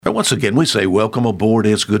And once again, we say welcome aboard.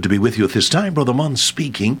 It's good to be with you at this time. Brother Munn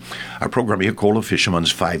speaking. Our program here called A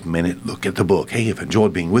Fisherman's 5-Minute Look at the Book. Hey, I've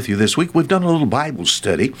enjoyed being with you this week. We've done a little Bible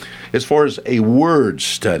study as far as a word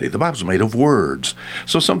study. The Bible's made of words.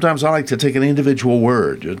 So sometimes I like to take an individual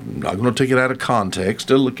word. I'm not going to take it out of context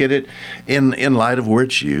to look at it in light of where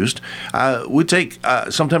it's used. We take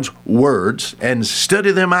sometimes words and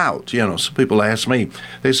study them out. You know, some people ask me,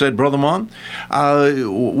 they said, Brother Munn,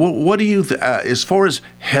 what do you, as far as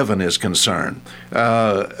heaven is concerned,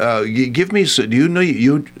 give me.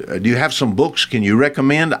 Do you have some books? Can you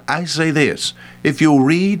recommend? I say this: if you'll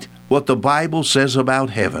read what the Bible says about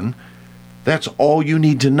heaven, that's all you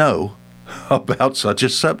need to know about such a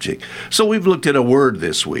subject. So we've looked at a word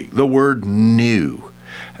this week, the word new.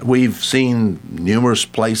 We've seen numerous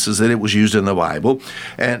places that it was used in the Bible,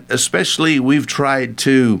 and especially we've tried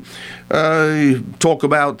to talk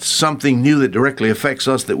about something new that directly affects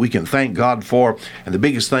us that we can thank God for. And the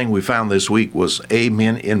biggest thing we found this week was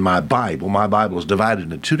amen in my Bible. My Bible is divided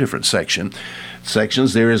into two different sections.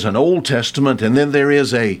 There is an Old Testament, and then there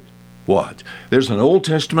is a what? There's an Old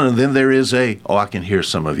Testament, and then there is a, I can hear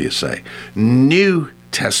some of you say, New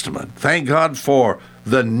Testament. Thank God for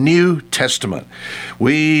the New Testament.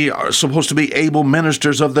 We are supposed to be able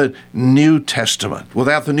ministers of the New Testament.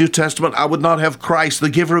 Without the New Testament, I would not have Christ, the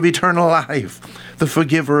giver of eternal life, the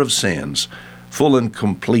forgiver of sins, full and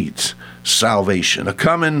complete salvation, a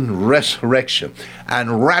coming resurrection,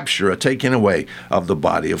 and rapture, a taking away of the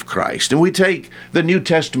body of Christ. And we take the New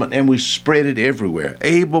Testament and we spread it everywhere.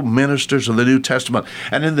 Able ministers of the New Testament.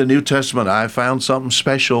 And in the New Testament, I found something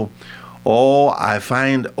special. I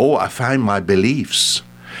find my beliefs.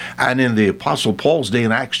 And in the Apostle Paul's day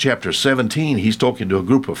in Acts chapter 17, he's talking to a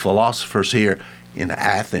group of philosophers here in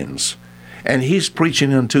Athens. And he's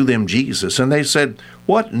preaching unto them Jesus. And they said,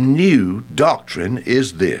 what new doctrine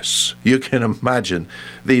is this? You can imagine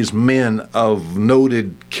these men of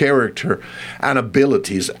noted character and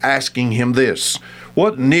abilities asking him this.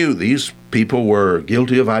 What new? These people were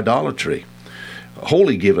guilty of idolatry.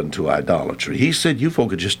 Wholly given to idolatry. He said, you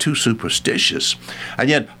folk are just too superstitious. And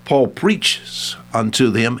yet Paul preaches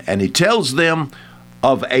unto them, and he tells them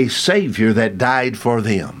of a Savior that died for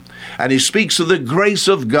them. And he speaks of the grace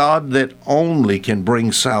of God that only can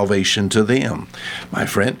bring salvation to them. My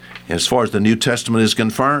friend, as far as the New Testament is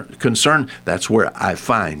concerned, that's where I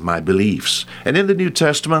find my beliefs. And in the New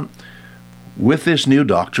Testament, with this new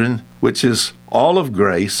doctrine, which is all of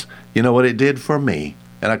grace, you know what it did for me?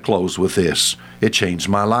 And I close with this. It changed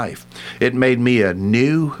my life. It made me a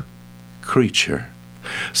new creature.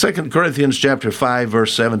 2 Corinthians chapter 5,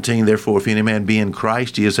 verse 17, therefore, if any man be in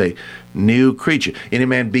Christ, he is a new creature. Any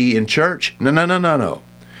man be in church? No.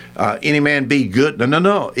 Any man be good?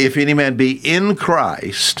 No. If any man be in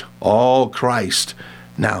Christ, all Christ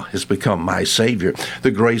now has become my Savior.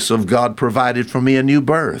 The grace of God provided for me a new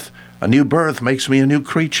birth. A new birth makes me a new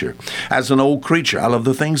creature. As an old creature, I love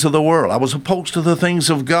the things of the world. I was opposed to the things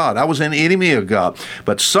of God. I was an enemy of God.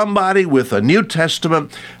 But somebody with a New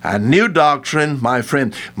Testament, a new doctrine, my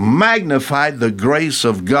friend, magnified the grace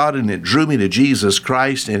of God, and it drew me to Jesus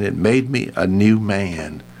Christ, and it made me a new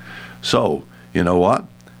man. So, you know what?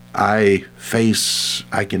 I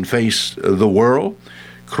can face the world,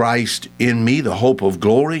 Christ in me, the hope of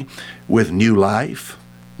glory, with new life,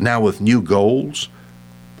 now with new goals,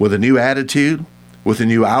 with a new attitude, with a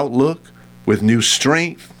new outlook, with new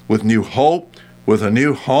strength, with new hope, with a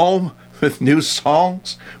new home, with new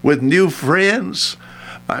songs, with new friends.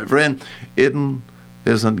 My friend,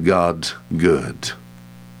 isn't God good?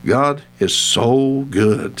 God is so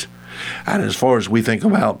good. And as far as we think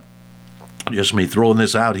about just me throwing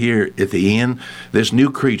this out here at the end, this new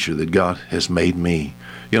creature that God has made me,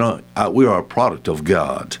 we are a product of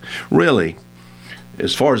God. Really,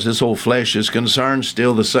 as far as this old flesh is concerned,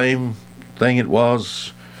 still the same thing it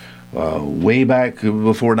was way back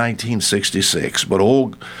before 1966.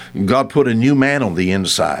 But God put a new man on the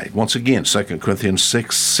inside. Once again, 2 Corinthians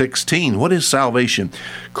 6:16. What is salvation?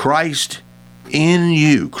 Christ in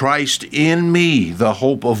you, Christ in me, the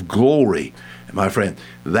hope of glory. And my friend,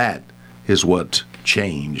 that is what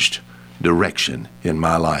changed direction in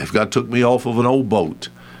my life. God took me off of an old boat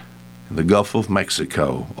in the Gulf of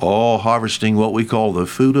Mexico, all harvesting what we call the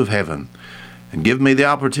food of heaven, and give me the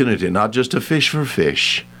opportunity not just to fish for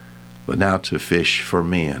fish, but now to fish for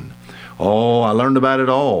men. I learned about it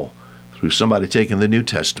all through somebody taking the New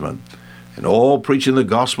Testament and all preaching the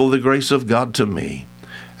gospel of the grace of God to me,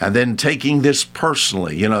 and then taking this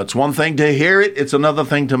personally. It's one thing to hear it, it's another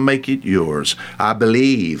thing to make it yours. I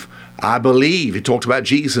believe. He talked about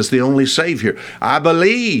Jesus, the only Savior. I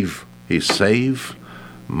believe He saved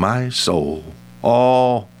my soul.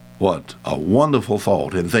 What a wonderful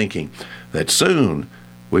thought in thinking that soon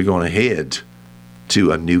we're going to head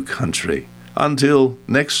to a new country. Until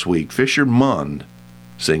next week, Fisher Munn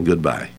saying goodbye.